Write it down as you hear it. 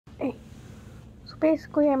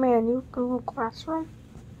basically I made a new Google Classroom,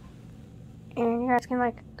 and you guys can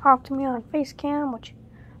like talk to me on Facecam,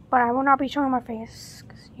 but I will not be showing my face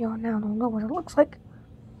because you all now don't know what it looks like.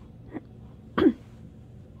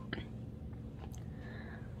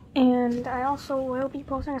 And I also will be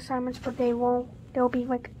posting assignments, but they'll be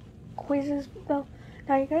like quizzes though.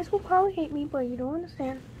 Now you guys will probably hate me, but you don't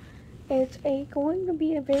understand. It's going to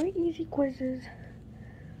be a very easy quizzes,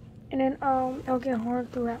 and then it'll get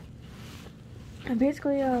hard throughout. I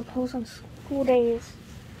basically post on school days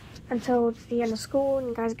until it's the end of school and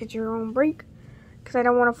you guys get your own break, because I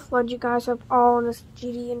don't want to flood you guys with all this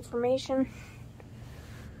GD information.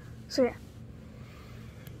 So yeah,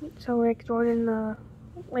 so Rick join the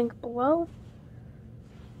link below,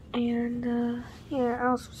 and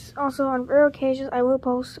yeah, also on rare occasions I will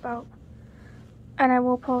post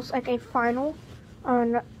like a final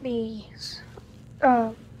on the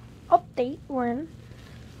update when.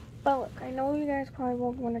 But look, I know you guys probably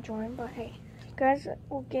won't want to join, but hey, you guys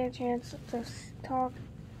will get a chance to talk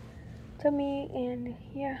to me, and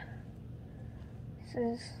yeah, this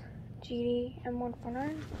is GD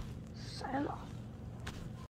M149, sign off.